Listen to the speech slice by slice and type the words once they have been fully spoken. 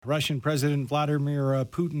Russian President Vladimir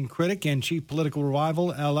Putin critic and chief political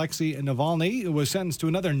rival Alexei Navalny was sentenced to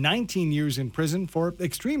another 19 years in prison for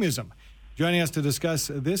extremism. Joining us to discuss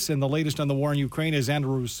this and the latest on the war in Ukraine is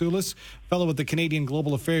Andrew Rasiulis, fellow at the Canadian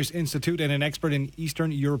Global Affairs Institute and an expert in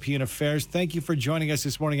Eastern European affairs. Thank you for joining us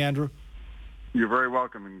this morning, Andrew. You're very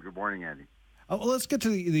welcome, and good morning, Andy. Well, let's get to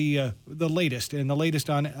the latest, and the latest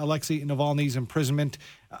on Alexei Navalny's imprisonment.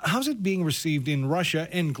 How's it being received in Russia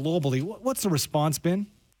and globally? What's the response been?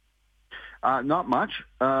 Not much.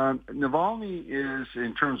 Navalny is,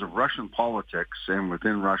 in terms of Russian politics and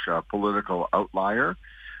within Russia, a political outlier.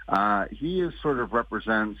 He is sort of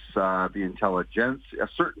represents the intelligentsia, a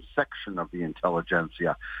certain section of the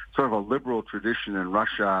intelligentsia, sort of a liberal tradition in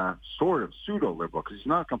Russia, sort of pseudo-liberal, because he's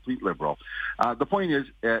not a complete liberal. The point is,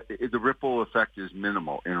 the ripple effect is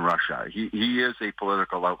minimal in Russia. He is a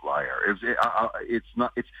political outlier.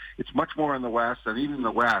 It's much more in the West, and even in the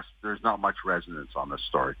West, there's not much resonance on this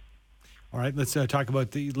story. All right, let's talk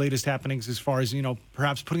about the latest happenings as far as,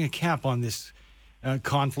 perhaps putting a cap on this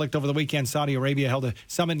conflict. Over the weekend, Saudi Arabia held a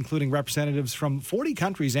summit including representatives from 40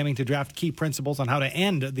 countries aiming to draft key principles on how to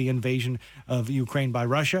end the invasion of Ukraine by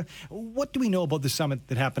Russia. What do we know about the summit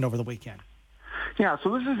that happened over the weekend? Yeah,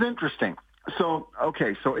 so this is interesting. So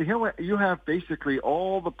here you have basically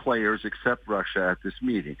all the players except Russia at this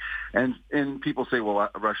meeting. And people say, well,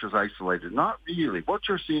 Russia's isolated. Not really. What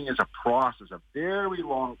you're seeing is a process, a very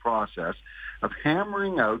long process of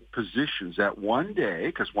hammering out positions that one day,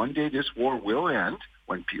 because one day this war will end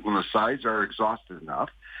when the sides are exhausted enough,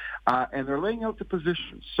 and they're laying out the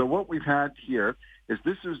positions. So what we've had here is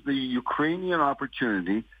this is the Ukrainian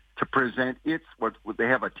opportunity to present what they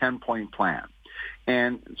have a 10-point plan.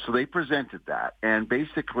 And so they presented that. And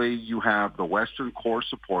basically you have the Western core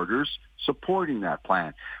supporters supporting that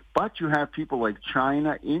plan. But you have people like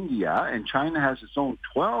China, India, and China has its own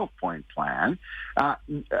 12-point plan,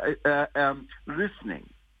 listening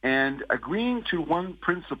and agreeing to one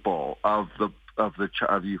principle of the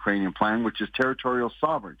Ukrainian plan, which is territorial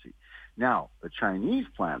sovereignty. Now, the Chinese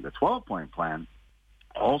plan, the 12-point plan,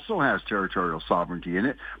 also has territorial sovereignty in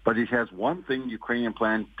it, but it has one thing the Ukrainian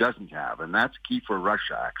plan doesn't have, and that's key for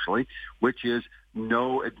Russia, actually, which is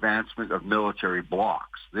no advancement of military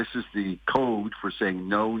blocks. This is the code for saying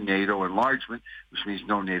no NATO enlargement, which means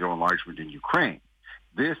no NATO enlargement in Ukraine.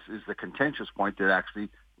 This is the contentious point that actually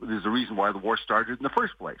is the reason why the war started in the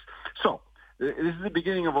first place. So, this is the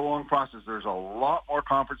beginning of a long process. There's a lot more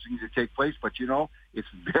conferencing to take place, but it's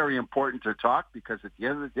very important to talk because at the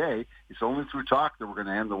end of the day, it's only through talk that we're going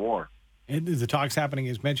to end the war. And the talks happening,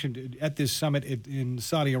 as mentioned, at this summit in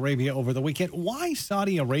Saudi Arabia over the weekend. Why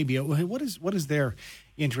Saudi Arabia? What is their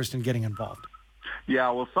interest in getting involved?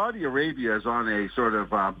 Yeah, well, Saudi Arabia is on a sort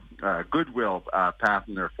of goodwill path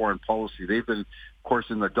in their foreign policy. They've been, of course,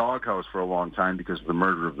 in the doghouse for a long time because of the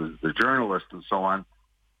murder of the journalist and so on.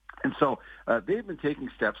 And so they've been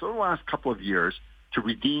taking steps over the last couple of years to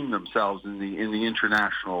redeem themselves in the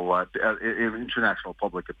international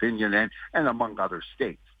public opinion and among other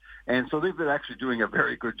states. And so they've been actually doing a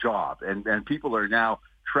very good job. And people are now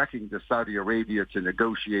trekking to Saudi Arabia to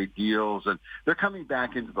negotiate deals, and they're coming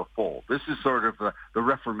back into the fold. This is sort of the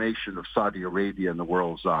reformation of Saudi Arabia in the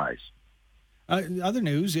world's eyes. Other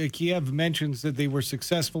news, Kiev mentions that they were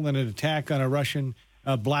successful in an attack on a Russian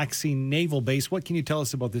Black Sea naval base. What can you tell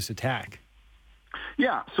us about this attack?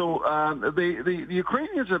 Yeah, so the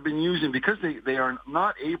Ukrainians have been using, because they are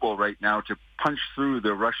not able right now to punch through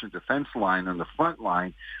the Russian defense line on the front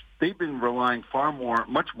line, they've been relying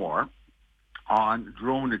much more on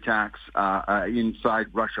drone attacks inside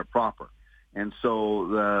Russia proper. And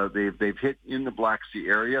so they've hit in the Black Sea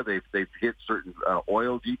area. They've hit certain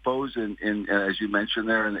oil depots in as you mentioned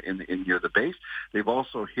there in near the base. They've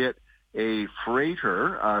also hit a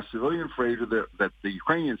freighter, a civilian freighter that the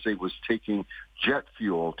Ukrainians say was taking jet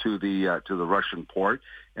fuel to the Russian port,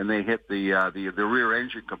 and they hit the rear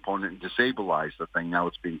engine component and destabilized the thing. Now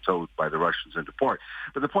it's being towed by the Russians into port.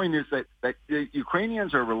 But the point is that the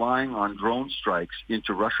Ukrainians are relying on drone strikes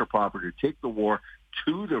into Russia proper to take the war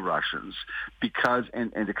to the Russians because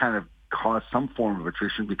and to kind of cause some form of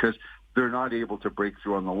attrition because they're not able to break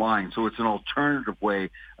through on the line. So it's an alternative way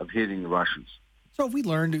of hitting the Russians. So have we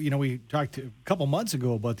learned, we talked a couple months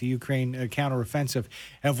ago about the Ukraine counteroffensive.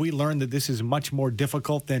 Have we learned that this is much more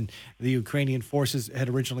difficult than the Ukrainian forces had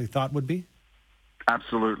originally thought would be?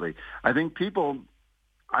 Absolutely. I think people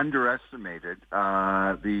underestimated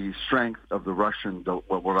the strength of the Russian,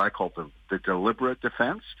 what I call the deliberate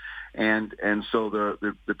defense. And so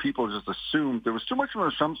the people just assumed, there was too much of an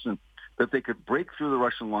assumption that they could break through the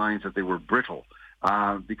Russian lines, that they were brittle.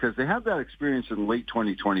 Because they had that experience in late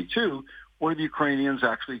 2022 where the Ukrainians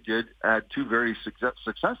actually had two very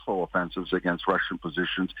successful offensives against Russian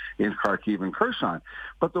positions in Kharkiv and Kherson.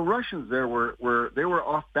 But the Russians there were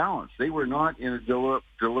off balance. They were not in a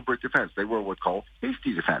deliberate defense. They were what's called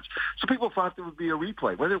hasty defense. So people thought there would be a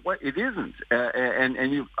replay. It isn't.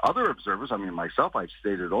 And other observers, I mean myself, I've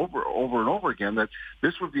stated over and over again that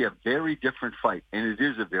this would be a very different fight, and it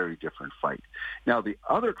is a very different fight. Now, the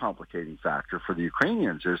other complicating factor for the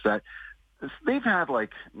Ukrainians is that they've had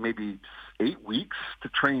like maybe 8 weeks to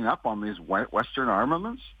train up on these Western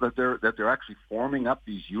armaments that they're actually forming up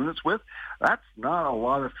these units with. That's not a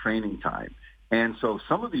lot of training time. And so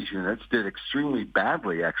some of these units did extremely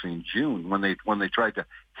badly actually in June when they tried to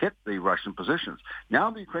hit the Russian positions. Now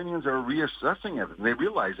the Ukrainians are reassessing it, and they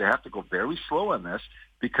realize they have to go very slow on this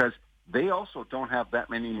because they also don't have that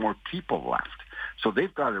many more people left. So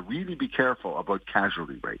they've got to really be careful about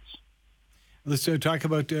casualty rates. Let's talk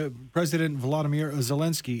about President Volodymyr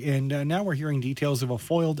Zelensky. And now we're hearing details of a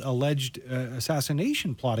foiled alleged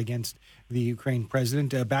assassination plot against the Ukraine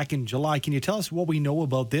president back in July. Can you tell us what we know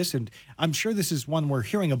about this? And I'm sure this is one we're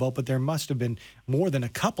hearing about, but there must have been more than a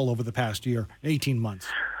couple over the past year, 18 months.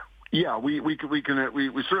 Yeah, we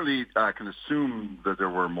certainly can assume that there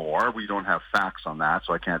were more. We don't have facts on that,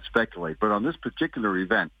 so I can't speculate. But on this particular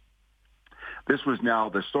event,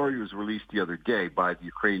 the story was released the other day by the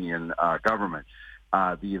Ukrainian government.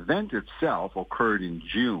 The event itself occurred in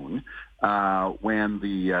June when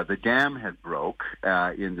the dam had broke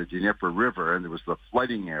in the Dnieper River, and there was the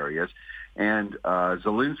flooding areas. And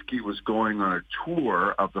Zelensky was going on a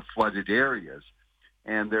tour of the flooded areas.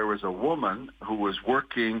 And there was a woman who was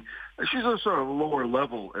working, she's a sort of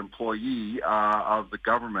lower-level employee of the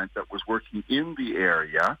government that was working in the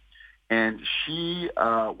area. And she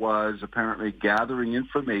was apparently gathering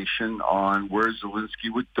information on where Zelensky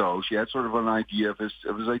would go. She had sort of an idea of his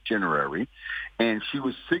itinerary, and she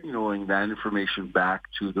was signaling that information back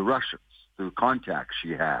to the Russians through contacts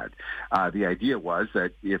she had. The idea was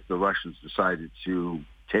that if the Russians decided to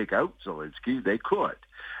take out Zelensky, they could.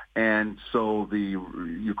 And so the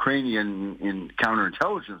Ukrainian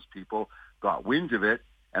counterintelligence people got wind of it,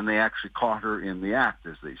 and they actually caught her in the act,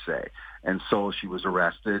 as they say. And so she was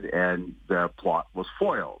arrested, and the plot was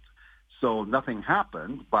foiled. So nothing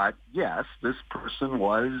happened, but yes, this person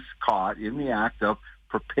was caught in the act of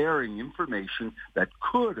preparing information that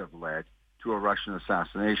could have led to a Russian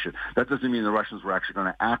assassination. That doesn't mean the Russians were actually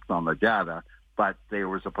going to act on the data, but there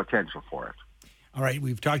was a potential for it. All right,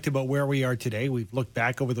 we've talked about where we are today. We've looked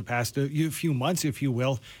back over the past few months, if you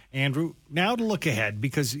will, Andrew. Now to look ahead,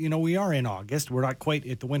 because, we are in August. We're not quite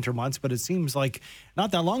at the winter months, but it seems like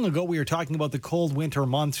not that long ago we were talking about the cold winter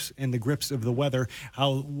months and the grips of the weather,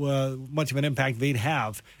 how much of an impact they'd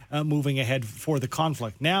have moving ahead for the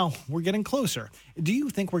conflict. Now we're getting closer. Do you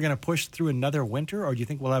think we're going to push through another winter, or do you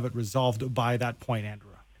think we'll have it resolved by that point, Andrew?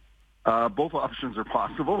 Both options are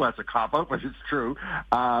possible. That's a cop-out, but it's true.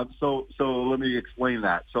 So let me explain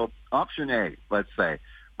that. So option A, let's say,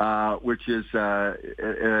 which is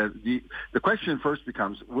the question first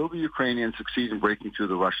becomes, will the Ukrainians succeed in breaking through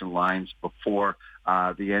the Russian lines before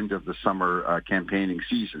the end of the summer campaigning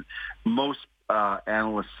season? Most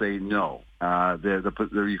analysts say no.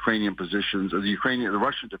 The Ukrainian positions, the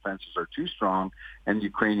Russian defenses are too strong, and the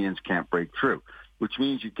Ukrainians can't break through. Which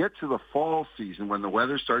means you get to the fall season when the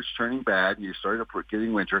weather starts turning bad and you start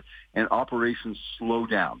getting winter, and operations slow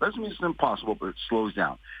down. Doesn't mean it's impossible, but it slows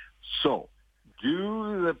down. So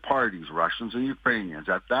do the parties, Russians and Ukrainians,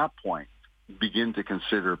 at that point begin to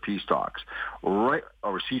consider peace talks, or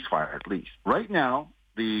ceasefire at least? Right now,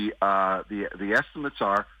 the estimates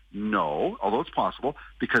are no, although it's possible,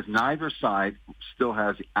 because neither side still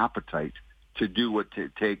has the appetite to do what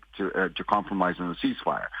it takes to compromise on the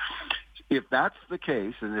ceasefire. If that's the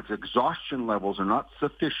case, and if exhaustion levels are not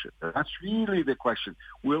sufficient, that's really the question.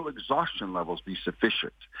 Will exhaustion levels be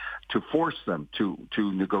sufficient to force them to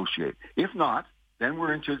negotiate? If not, then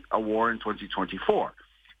we're into a war in 2024.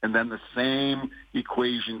 And then the same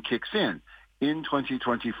equation kicks in. In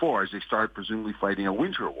 2024, as they start presumably fighting a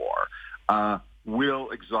winter war,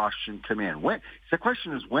 will exhaustion come in? The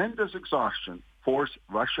question is, when does exhaustion force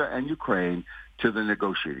Russia and Ukraine to the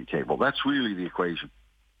negotiating table? That's really the equation.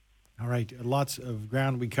 All right. Lots of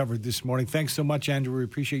ground we covered this morning. Thanks so much, Andrew. We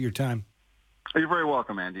appreciate your time. You're very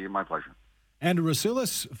welcome, Andy. My pleasure. Andrew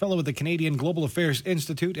Rasiulis, fellow at the Canadian Global Affairs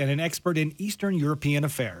Institute and an expert in Eastern European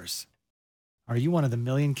affairs. Are you one of the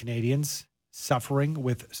million Canadians suffering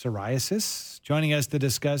with psoriasis? Joining us to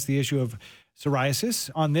discuss the issue of psoriasis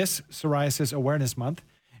on this Psoriasis Awareness Month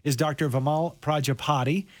is Dr. Vimal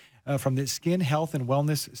Prajapati from the Skin Health and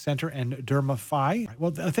Wellness Center and Dermafy.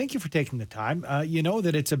 Well, thank you for taking the time. You know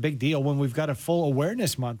that it's a big deal when we've got a full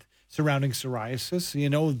awareness month surrounding psoriasis. You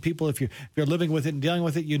know, people, if you're living with it and dealing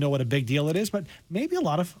with it, you know what a big deal it is, but maybe a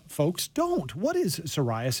lot of folks don't. What is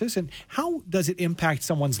psoriasis, and how does it impact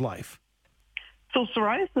someone's life? So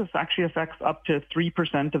psoriasis actually affects up to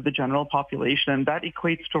 3% of the general population, and that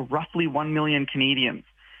equates to roughly 1 million Canadians.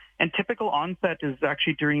 And typical onset is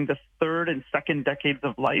actually during the third and second decades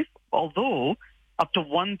of life, although up to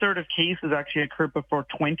 1/3 of cases actually occur before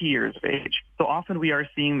 20 years of age. So often we are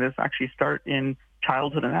seeing this actually start in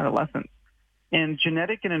childhood and adolescence. And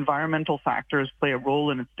genetic and environmental factors play a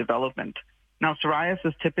role in its development. Now,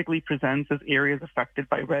 psoriasis typically presents as areas affected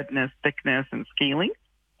by redness, thickness, and scaling,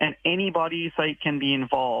 and any body site can be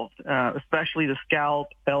involved, especially the scalp,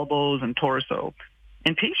 elbows, and torso.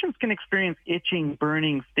 And patients can experience itching,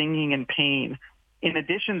 burning, stinging, and pain. In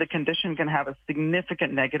addition, the condition can have a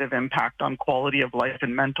significant negative impact on quality of life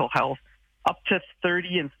and mental health. Up to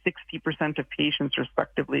 30 and 60% of patients,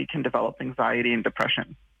 respectively, can develop anxiety and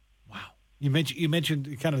depression. Wow. You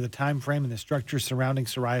mentioned kind of the time frame and the structure surrounding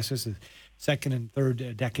psoriasis, the second and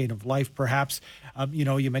third decade of life, perhaps.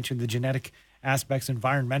 You mentioned the genetic aspects,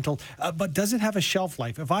 environmental, but does it have a shelf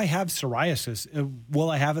life? If I have psoriasis, will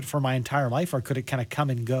I have it for my entire life, or could it kind of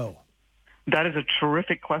come and go? That is a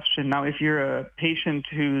terrific question. Now, if you're a patient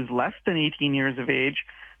who's less than 18 years of age,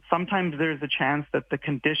 sometimes there's a chance that the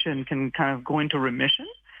condition can kind of go into remission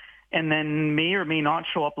and then may or may not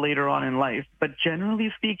show up later on in life. But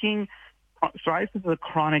generally speaking, psoriasis is a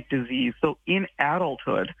chronic disease. So in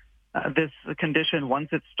adulthood, this condition, once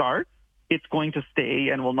it starts, it's going to stay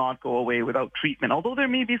and will not go away without treatment. Although there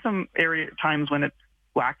may be some times when it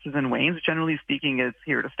waxes and wanes, generally speaking, it's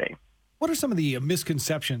here to stay. What are some of the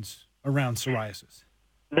misconceptions around psoriasis?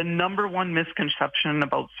 The number one misconception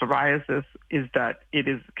about psoriasis is that it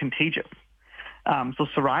is contagious. So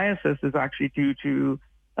psoriasis is actually due to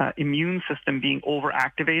immune system being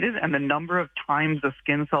overactivated, and the number of times the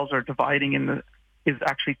skin cells are dividing is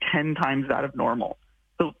actually 10 times that of normal.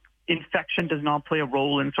 So infection does not play a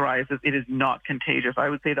role in psoriasis. It is not contagious. I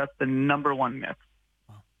would say that's the number one myth.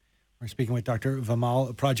 Wow. We're speaking with Dr.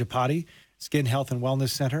 Vimal Prajapati, Skin Health and Wellness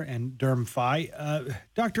Center and Derm-Phi.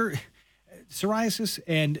 Doctor, psoriasis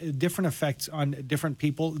and different effects on different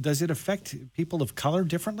people, does it affect people of color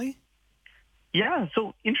differently? Yeah,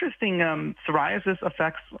 so interesting. Psoriasis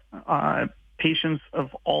affects patients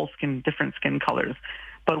of all different skin colors.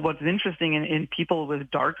 But what's interesting in people with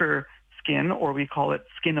darker skin, or we call it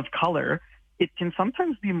skin of color, it can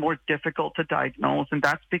sometimes be more difficult to diagnose, and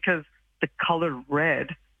that's because the color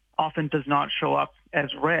red often does not show up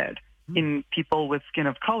as red. In people with skin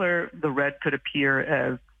of color, the red could appear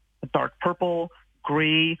as a dark purple,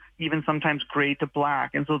 gray, even sometimes gray to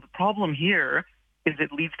black. And so the problem here is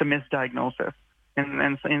it leads to misdiagnosis.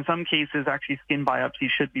 And in some cases, actually, skin biopsy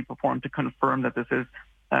should be performed to confirm that this is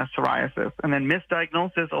psoriasis. And then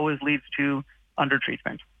misdiagnosis always leads to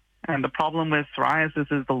undertreatment. And the problem with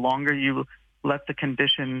psoriasis is the longer you let the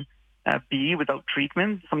condition be without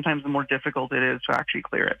treatment, sometimes the more difficult it is to actually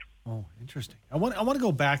clear it. Oh, interesting. I want to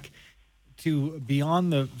go back to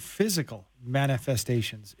beyond the physical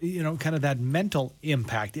manifestations, kind of that mental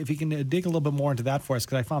impact. If you can dig a little bit more into that for us,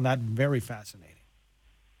 because I found that very fascinating.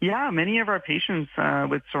 Yeah, many of our patients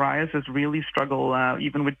with psoriasis really struggle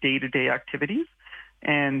even with day-to-day activities.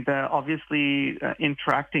 And obviously,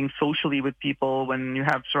 interacting socially with people when you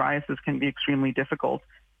have psoriasis can be extremely difficult.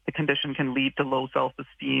 The condition can lead to low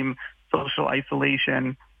self-esteem, social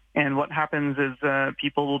isolation. And what happens is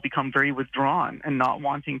people will become very withdrawn and not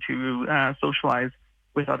wanting to socialize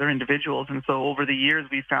with other individuals. And so over the years,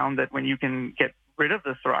 we found that when you can get rid of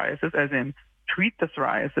the psoriasis, as in treat the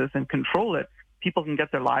psoriasis and control it, people can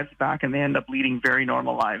get their lives back and they end up leading very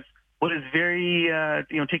normal lives. What is very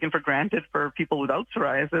taken for granted for people without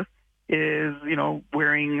psoriasis is,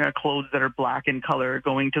 wearing clothes that are black in color,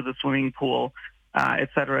 going to the swimming pool, et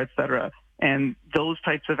cetera, et cetera. And those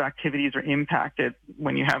types of activities are impacted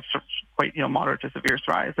when you have quite, moderate to severe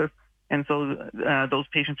psoriasis. And so those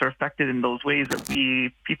patients are affected in those ways that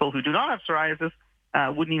people who do not have psoriasis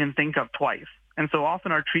wouldn't even think of twice. And so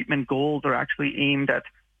often our treatment goals are actually aimed at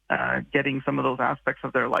getting some of those aspects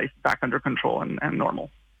of their life back under control and normal.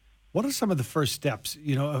 What are some of the first steps?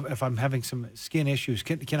 If I'm having some skin issues,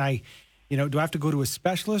 can I, do I have to go to a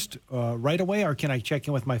specialist right away, or can I check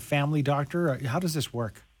in with my family doctor? How does this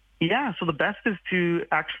work? Yeah, so the best is to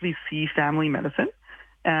actually see family medicine,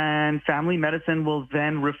 and family medicine will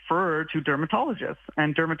then refer to dermatologists.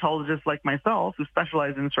 And dermatologists like myself, who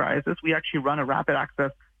specialize in psoriasis, we actually run a rapid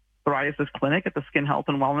access psoriasis clinic at the Skin Health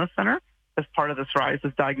and Wellness Center as part of the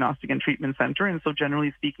Psoriasis Diagnostic and Treatment Center. And so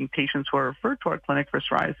generally speaking, patients who are referred to our clinic for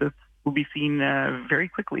psoriasis will be seen very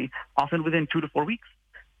quickly, often within 2 to 4 weeks.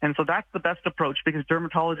 And so that's the best approach because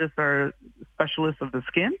dermatologists are specialists of the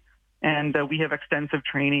skin, and we have extensive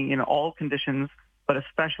training in all conditions, but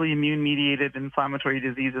especially immune-mediated inflammatory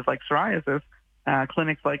diseases like psoriasis.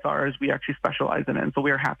 Clinics like ours, we actually specialize in it, and so we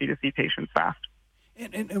are happy to see patients fast.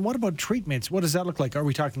 And what about treatments? What does that look like? Are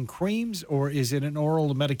we talking creams, or is it an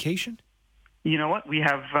oral medication? You know what? We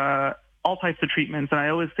have all types of treatments, and I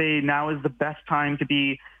always say now is the best time to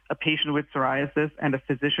be a patient with psoriasis and a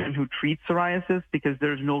physician who treats psoriasis because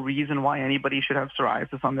there's no reason why anybody should have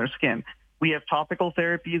psoriasis on their skin. We have topical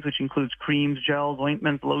therapies, which includes creams, gels,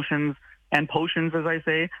 ointments, lotions, and potions, as I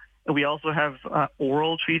say. We also have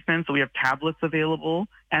oral treatments, so we have tablets available,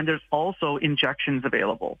 and there's also injections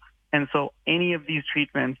available. And so any of these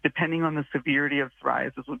treatments, depending on the severity of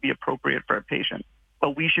psoriasis, would be appropriate for a patient.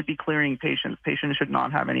 But we should be clearing patients. Patients should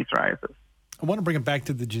not have any psoriasis. I want to bring it back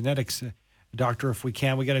to the genetics, doctor, if we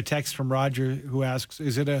can. We got a text from Roger who asks,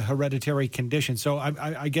 is it a hereditary condition? So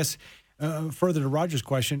I guess further to Roger's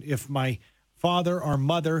question, if my father or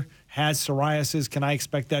mother has psoriasis, can I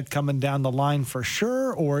expect that coming down the line for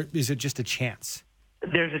sure, or is it just a chance?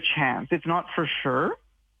 There's a chance. It's not for sure,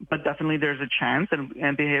 but definitely there's a chance,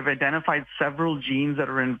 and they have identified several genes that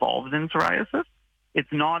are involved in psoriasis. It's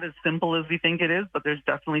not as simple as we think it is, but there's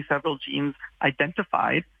definitely several genes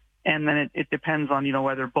identified, and then it depends on,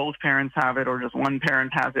 whether both parents have it or just one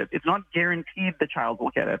parent has it. It's not guaranteed the child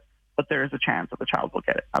will get it, but there is a chance that the child will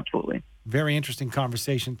get it. Absolutely. Very interesting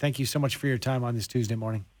conversation. Thank you so much for your time on this Tuesday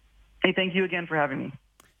morning. Hey, thank you again for having me.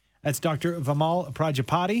 That's Dr. Vimal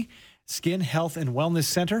Prajapati, Skin Health and Wellness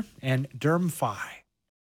Center, and DermFi.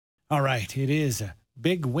 All right, it is a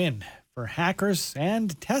big win for hackers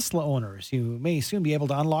and Tesla owners. You may soon be able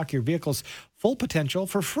to unlock your vehicle's full potential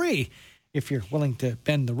for free, if you're willing to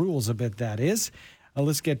bend the rules a bit, that is.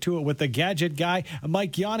 Let's get to it with the Gadget Guy,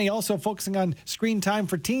 Mike Yawney, also focusing on screen time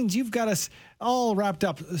for teens. You've got us all wrapped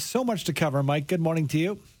up. So much to cover, Mike. Good morning to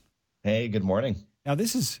you. Hey, good morning. Now,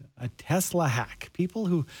 this is a Tesla hack. People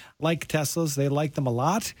who like Teslas, they like them a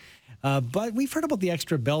lot. But we've heard about the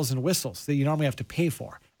extra bells and whistles that you normally have to pay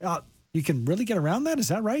for. You can really get around that? Is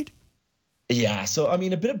that right? Yeah. So, a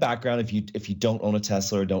bit of background if you don't own a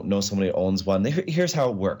Tesla or don't know somebody who owns one, here's how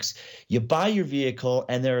it works. You buy your vehicle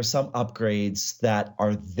and there are some upgrades that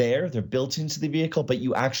are there. They're built into the vehicle, but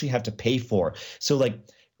you actually have to pay for. So like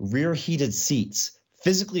rear heated seats,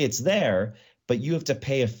 physically it's there, but you have to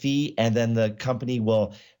pay a fee and then the company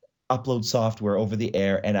will upload software over the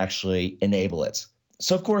air and actually enable it.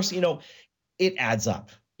 So of course, it adds up.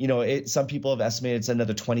 Some people have estimated it's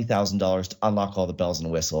another $20,000 to unlock all the bells and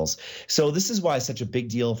whistles. So this is why it's such a big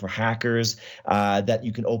deal for hackers that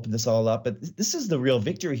you can open this all up. But this is the real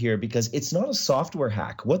victory here because it's not a software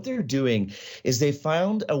hack. What they're doing is they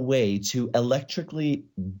found a way to electrically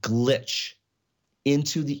glitch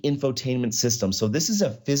into the infotainment system. So this is a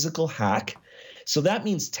physical hack. So that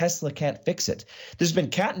means Tesla can't fix it. There's been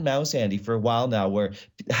cat and mouse, Andy, for a while now where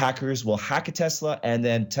hackers will hack a Tesla and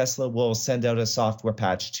then Tesla will send out a software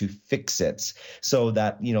patch to fix it so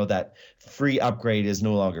that, that free upgrade is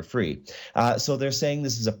no longer free. So they're saying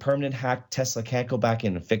this is a permanent hack. Tesla can't go back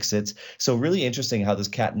in and fix it. So really interesting how this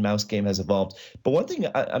cat and mouse game has evolved. But one thing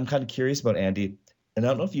I'm kind of curious about, Andy, and I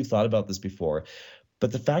don't know if you've thought about this before,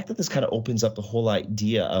 but the fact that this kind of opens up the whole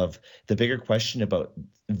idea of the bigger question about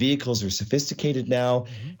vehicles are sophisticated now.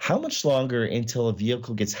 Mm-hmm. How much longer until a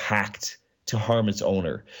vehicle gets hacked to harm its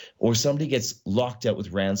owner or somebody gets locked out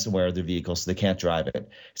with ransomware of their vehicle so they can't drive it?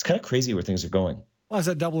 It's kind of crazy where things are going. Well, it's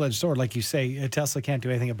a double-edged sword. Like you say, Tesla can't do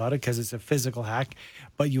anything about it because it's a physical hack,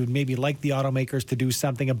 but you would maybe like the automakers to do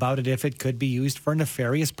something about it if it could be used for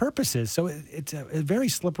nefarious purposes. So it's a very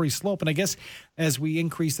slippery slope. And I guess as we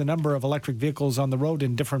increase the number of electric vehicles on the road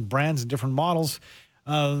in different brands and different models,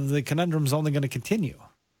 the conundrum's only going to continue.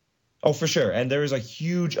 Oh, for sure. And there is a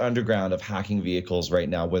huge underground of hacking vehicles right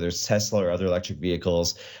now, whether it's Tesla or other electric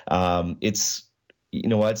vehicles. It's,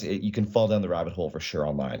 you can fall down the rabbit hole for sure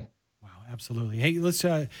online. Absolutely. Hey, let's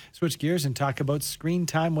switch gears and talk about screen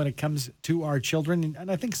time when it comes to our children. And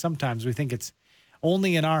I think sometimes we think it's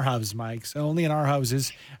only in our house, Mike, so only in our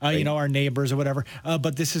houses, right. Our neighbors or whatever.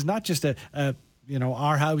 But this is not just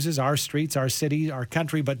our houses, our streets, our city, our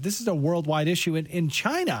country, but this is a worldwide issue. In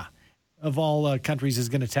China, of all countries, is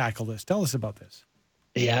going to tackle this. Tell us about this.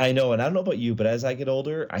 Yeah, I know. And I don't know about you, but as I get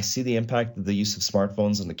older, I see the impact of the use of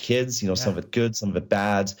smartphones on the kids, some of it good, some of it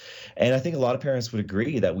bad. And I think a lot of parents would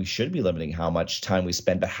agree that we should be limiting how much time we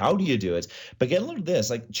spend. But how do you do it? But get a look at this.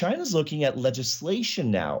 Like China's looking at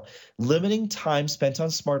legislation now, limiting time spent on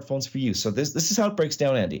smartphones for use. So this is how it breaks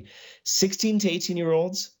down, Andy. 16 to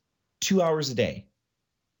 18-year-olds, 2 hours a day.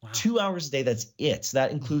 Wow. 2 hours a day, that's it. So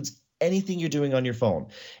that includes anything you're doing on your phone.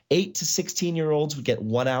 8 to 16-year-olds would get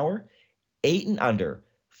 1 hour. 8 and under,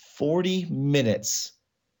 40 minutes.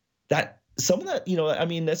 Some of that,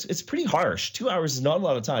 it's pretty harsh. 2 hours is not a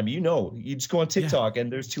lot of time. You just go on TikTok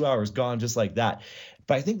and there's 2 hours gone just like that.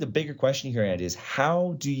 But I think the bigger question here, Andy, is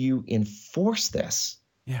how do you enforce this?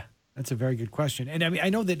 Yeah, that's a very good question. And I mean, I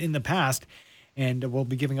know that in the past, and we'll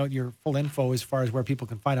be giving out your full info as far as where people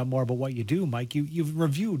can find out more about what you do, Mike. You've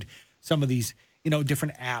reviewed some of these,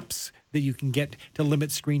 different apps that you can get to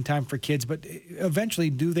limit screen time for kids. But eventually,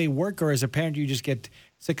 do they work? Or as a parent, you just get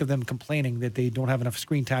sick of them complaining that they don't have enough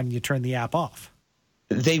screen time and you turn the app off?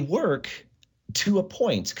 They work to a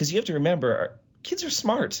point, because you have to remember, kids are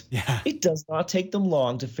smart. Yeah. It does not take them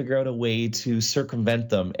long to figure out a way to circumvent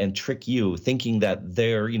them and trick you, thinking that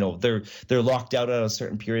they're locked out at a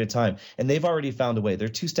certain period of time. And they've already found a way. They're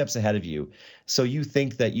 2 steps ahead of you. So you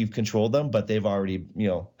think that you've controlled them, but they've already,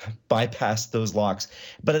 bypassed those locks.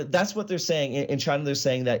 But that's what they're saying. In China, they're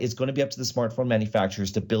saying that it's going to be up to the smartphone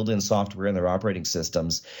manufacturers to build in software in their operating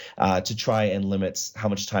systems to try and limit how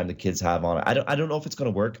much time the kids have on it. I don't know if it's going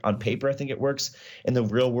to work. On paper, I think it works. In the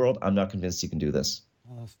real world, I'm not convinced you can do this.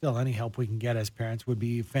 Well, still, any help we can get as parents would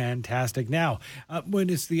be fantastic. Now, when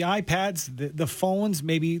it's the iPads, the phones,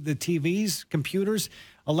 maybe the TVs, computers,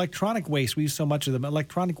 electronic waste, we use so much of them.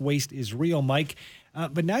 Electronic waste is real, Mike.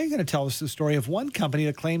 But now you're going to tell us the story of one company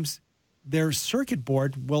that claims their circuit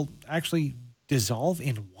board will actually dissolve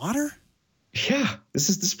in water? Yeah, this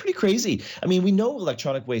is pretty crazy. I mean, we know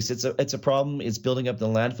electronic waste, it's a problem. It's building up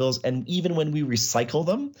in the landfills. And even when we recycle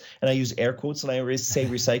them, and I use air quotes when I say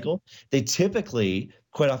recycle, they typically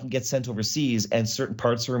quite often get sent overseas and certain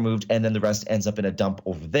parts are removed and then the rest ends up in a dump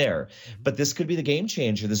over there. But this could be the game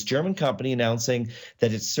changer. This German company announcing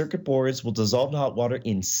that its circuit boards will dissolve in hot water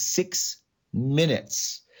in 6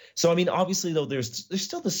 minutes. So, I mean, obviously, though, there's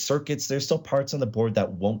still the circuits, there's still parts on the board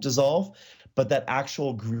that won't dissolve, but that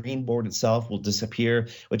actual green board itself will disappear,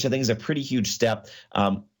 which I think is a pretty huge step.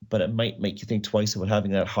 But it might make you think twice about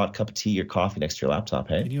having that hot cup of tea or coffee next to your laptop,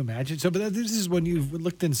 hey? Can you imagine? So, but this is when you've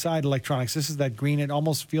looked inside electronics. This is that green. It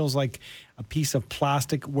almost feels like a piece of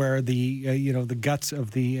plastic where the the guts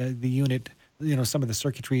of the unit, some of the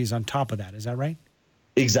circuitry is on top of that. Is that right?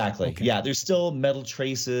 Exactly. Okay. Yeah, there's still metal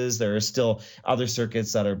traces. There are still other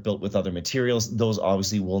circuits that are built with other materials. Those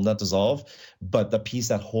obviously will not dissolve, but the piece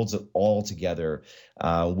that holds it all together,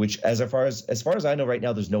 which as far as I know right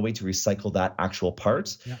now, there's no way to recycle that actual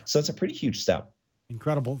part. Yeah. So it's a pretty huge step.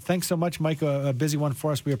 Incredible. Thanks so much, Mike. A busy one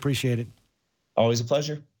for us. We appreciate it. Always a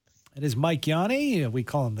pleasure. It is Mike Yawney. We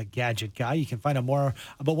call him the Gadget Guy. You can find out more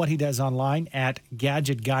about what he does online at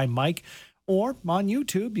Gadget Guy Mike. Or on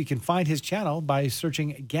YouTube, you can find his channel by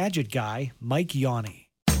searching Gadget Guy Mike Yawney.